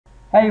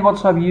Hey,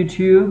 what's up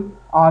YouTube?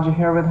 Aj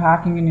here with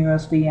Hacking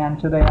University, and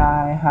today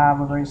I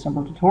have a very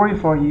simple tutorial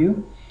for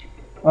you.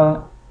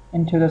 Well,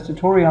 in today's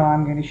tutorial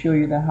I'm going to show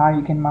you that how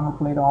you can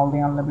manipulate all the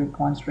unlimited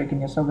coin streak in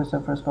your Subway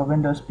Surfers for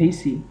Windows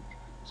PC.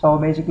 So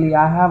basically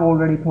I have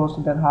already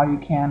posted that how you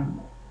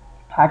can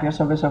hack your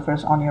Subway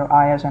Surfers on your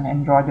iOS and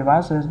Android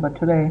devices, but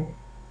today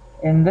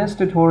in this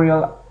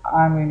tutorial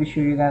I'm going to show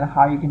you that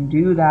how you can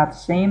do that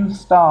same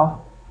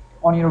stuff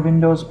on your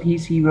Windows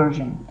PC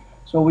version.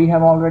 So we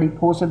have already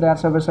posted that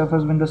Subway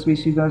Surfers Windows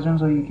PC version,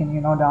 so you can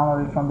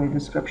download it from the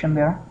description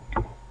there.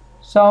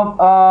 So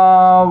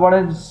what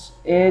is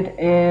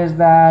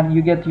that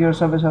you get your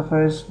Subway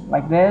Surfers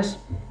like this,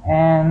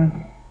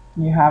 and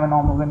you have a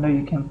normal window.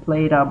 You can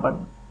play it up, but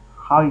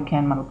how you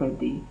can manipulate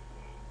the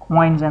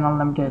coins and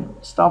unlimited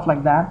stuff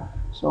like that.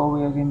 So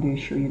we are going to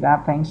show you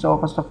that thing. So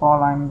first of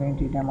all, I'm going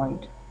to demo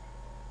it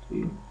to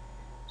you.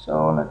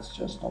 So let's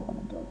just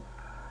open it up.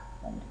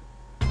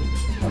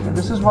 Okay,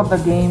 this is what the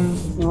game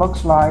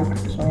looks like.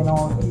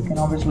 So you can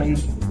obviously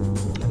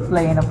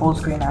play in a full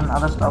screen and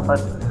other stuff,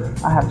 but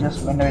I have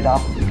just windowed it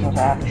up because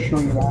I have to show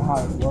you how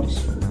it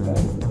works.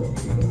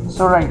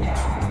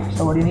 Okay.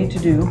 So what you need to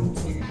do,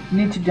 you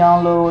need to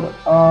download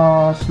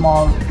a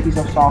small piece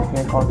of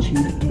software called Cheat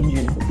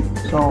Engine.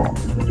 So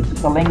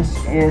the links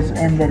is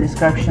in the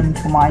description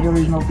to my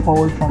original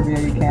post from where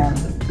you can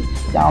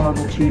download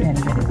the Cheat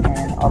Engine,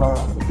 and other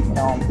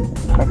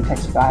quick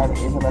text guide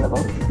is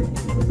available.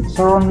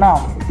 So now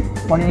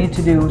what you need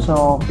to do,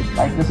 so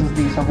like this is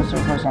the Subway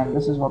Surfers and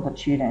this is what the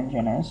Cheat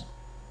Engine is.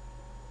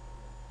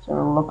 So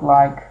it'll look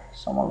like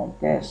somewhat like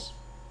this,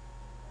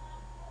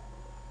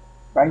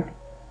 right?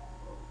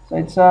 So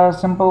it's a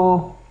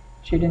simple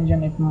cheat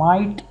engine. It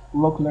might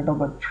look a little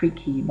bit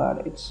tricky,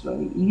 but it's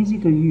really easy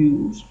to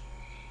use,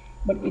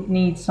 but it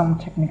needs some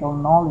technical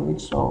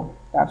knowledge. So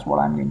that's what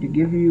I'm going to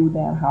give you,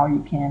 then how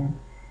you can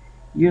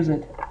use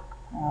it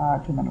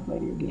to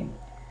manipulate your game,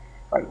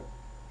 right?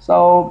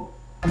 So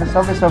in the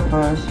Subway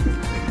Surfers,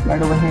 right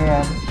over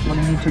here, what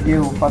you need to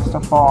do, first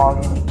of all,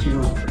 you need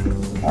to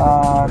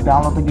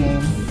download the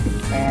game,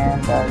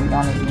 and you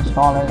don't need to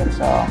install it. It's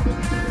a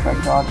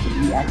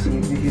 .exe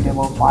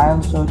executable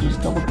file, so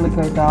just double click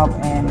it up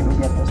and you will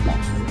get this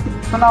thing.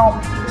 So now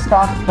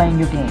start playing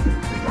your game,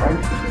 right?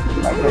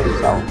 Like this.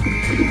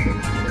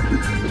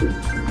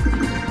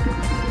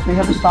 So you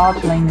have to start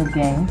playing your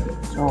game.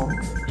 So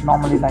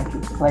normally like to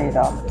play it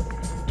up,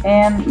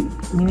 and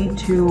you need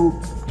to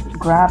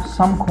grab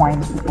some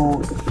coins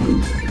before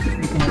you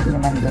can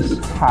implement this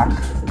hack.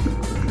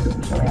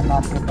 Sorry, I'm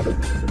not good, but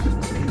it's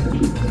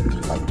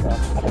like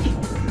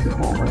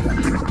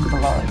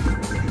people are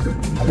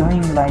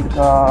doing like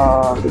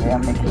they are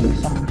making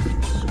some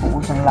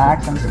scores and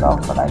lags and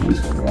stuff, but I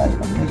used to they are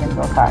even using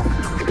the hack.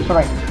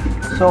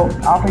 So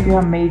after you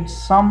have made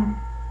some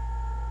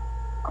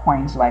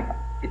coins, like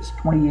it's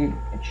 28,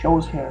 it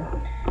shows here,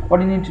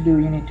 what you need to do,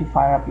 you need to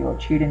fire up your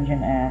cheat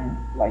engine, and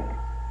like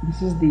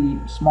this is the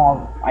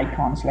small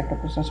icon, select a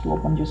process to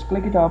open, just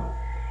click it up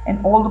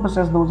and all the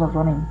process those are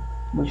running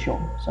will show.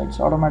 So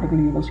it's automatically,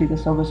 you will see the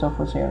Subway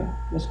Surfers here.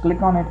 Just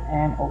click on it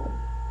and open.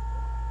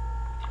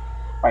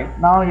 Right,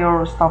 now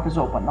your stuff is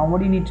open. Now what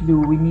do you need to do,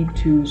 we need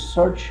to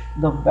search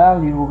the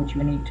value which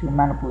we need to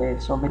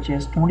manipulate, so which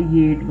is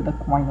 28 with a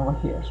coin over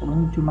here. So we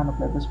need to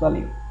manipulate this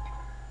value.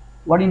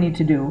 What you need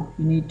to do,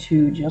 you need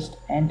to just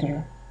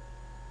enter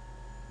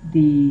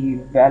the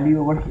value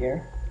over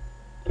here,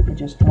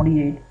 which is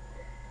 28,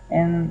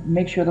 and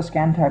make sure the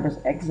scan type is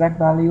exact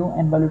value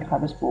and value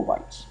type is 4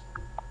 bytes,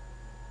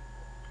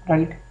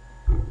 right?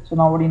 So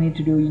now what you need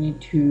to do, you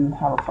need to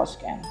have a first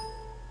scan.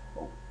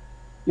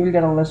 You will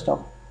get a list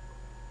of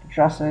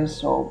addresses,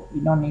 so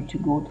you don't need to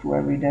go through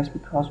every desk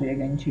because we are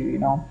going to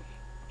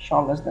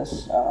shortlist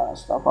this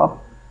stuff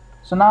up.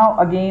 So now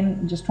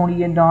again, just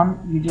 28 done,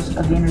 you just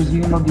again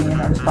resume the game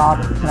and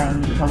start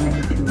playing, because we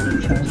need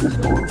to change the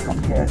score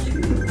from here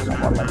to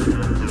somewhat like,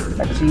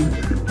 let's see,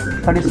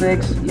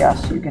 36.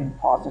 Yes, you can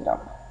pause it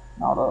up.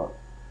 Now the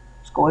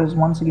score is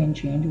once again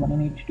changed. What you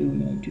need to do, you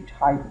need to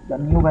type the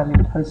new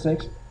value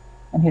 36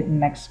 and hit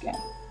next scan.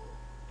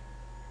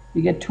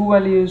 You get 2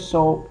 values,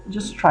 so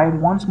just try it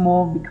once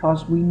more,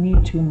 because we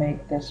need to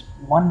make this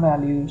one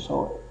value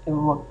so it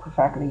will work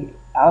perfectly.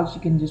 Else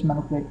you can just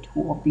manipulate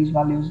 2 of these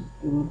values,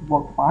 it will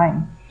work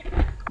fine.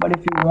 But if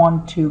you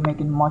want to make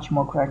it much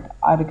more correct,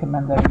 I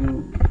recommend that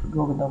you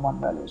go with the one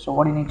value. So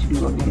what you need to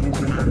do, again,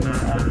 is resume the game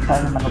and try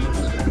to manipulate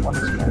this one. What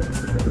is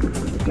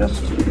it?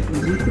 Just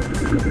easy.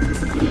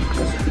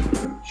 Just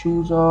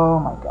choose. Oh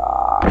my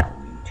god, I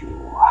need to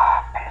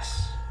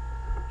piss.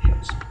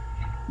 Shit.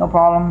 No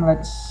problem.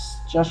 Let's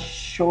just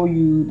show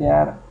you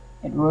that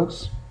it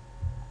works.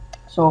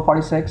 So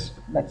 46.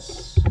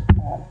 Let's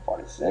add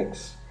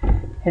 46.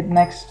 Hit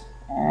next,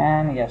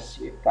 and yes,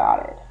 you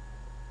got it,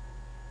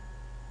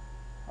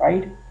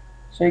 right?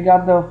 So you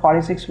got the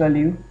 46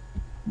 value.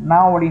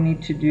 Now what you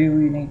need to do,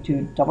 you need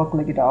to double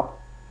click it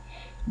up,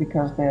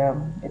 because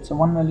it's a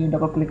one value.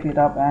 Double click it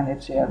up and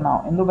it's here.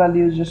 Now in the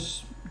values,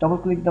 just double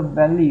click the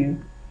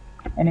value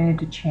and you need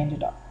to change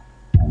it up.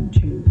 1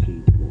 2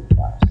 3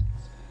 4 5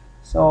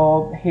 6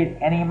 So hit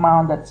any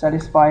amount that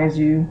satisfies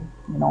you.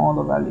 You know,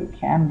 the value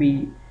can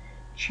be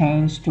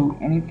changed to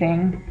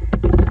anything,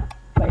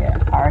 but yeah,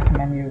 I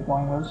recommend you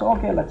going with. So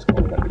okay, let's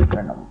go with the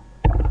random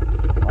one,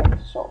 right?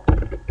 So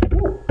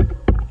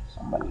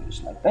somebody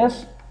just like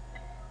this,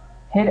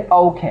 hit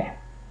OK.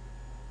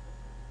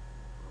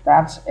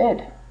 That's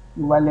it.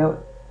 The value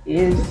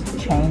is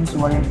changed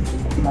when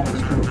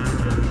it's true.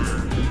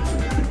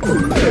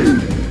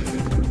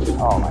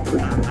 Oh my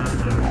god.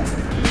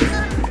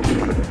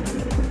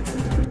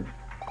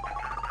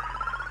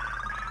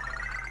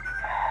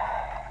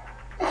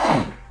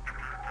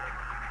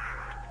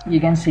 You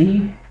can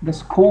see the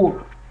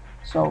score.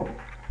 So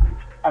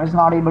I was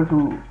not able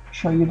to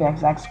show you the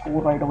exact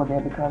score right over there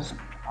because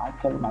I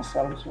killed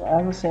myself. So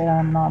as I said,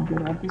 I'm not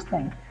good at this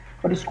thing,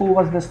 but the score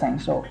was this thing.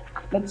 So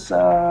let's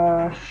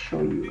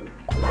show you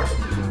how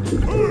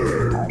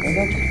I did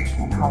it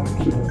and how you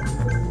can do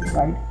it,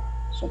 right?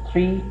 So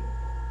 3,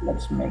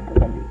 let's make a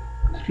value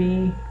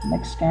 3.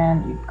 Next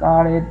scan, you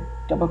got it.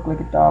 Double click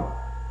it up,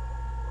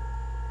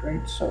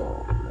 right?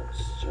 So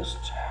let's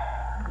just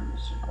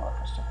go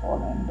first of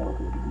all and double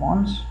click it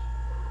once.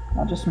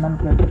 Now just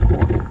manipulate the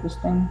code with this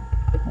thing,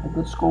 with a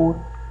good score.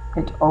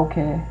 Hit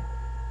OK.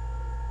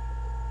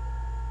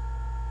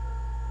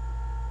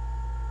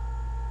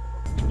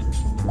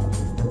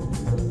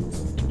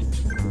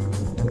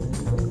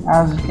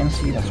 As you can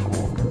see, the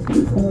score,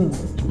 boom,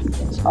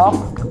 it's up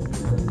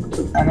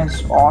and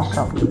it's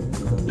awesome,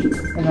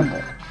 isn't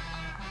it?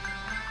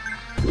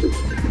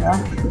 Yeah,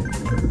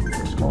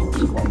 let's go,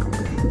 let's go.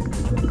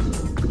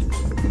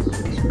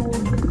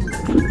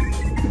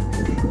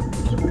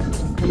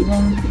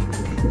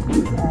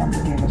 And the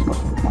game is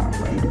working fine,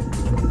 right?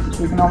 So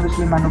you can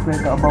obviously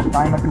manipulate the above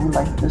timer too,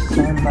 like this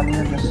same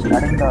value, just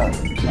adding the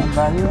same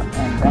value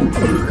and then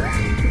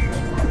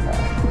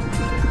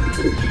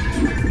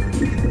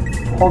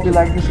hope you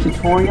like this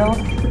tutorial.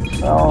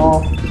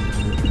 So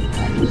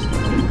I'm just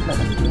let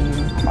it be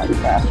quite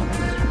fast,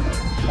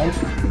 right?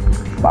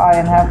 Bye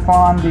and have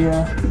fun,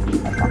 dear.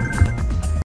 Have fun.